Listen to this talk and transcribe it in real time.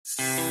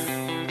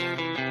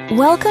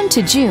Welcome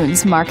to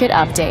June's Market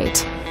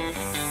Update.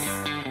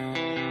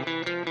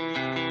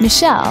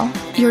 Michele,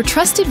 your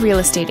trusted real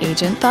estate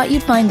agent, thought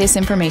you'd find this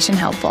information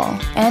helpful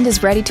and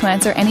is ready to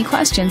answer any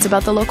questions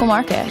about the local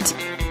market.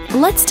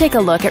 Let's take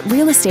a look at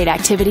real estate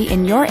activity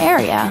in your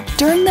area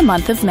during the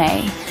month of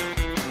May.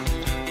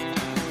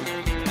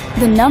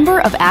 The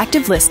number of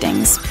active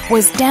listings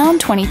was down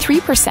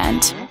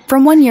 23%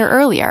 from 1 year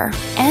earlier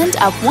and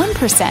up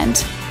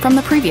 1% from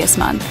the previous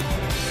month.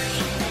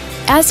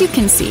 As you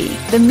can see,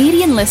 the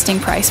median listing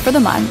price for the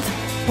month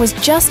was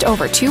just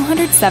over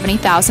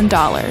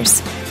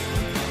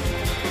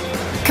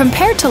 $270,000.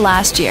 Compared to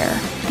last year,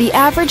 the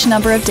average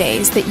number of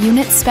days that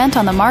units spent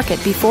on the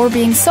market before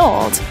being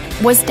sold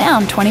was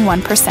down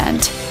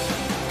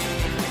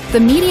 21%. The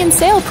median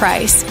sale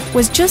price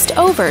was just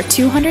over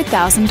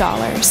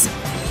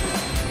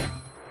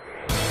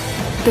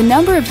 $200,000. The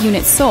number of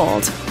units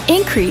sold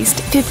increased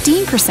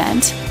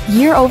 15%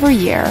 year over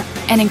year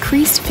and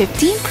increased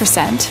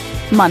 15%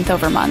 month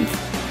over month.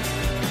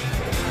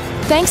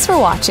 Thanks for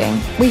watching.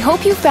 We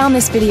hope you found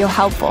this video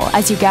helpful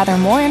as you gather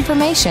more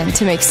information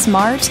to make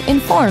smart,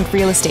 informed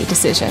real estate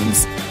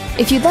decisions.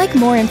 If you'd like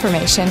more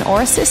information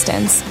or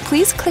assistance,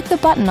 please click the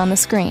button on the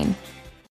screen.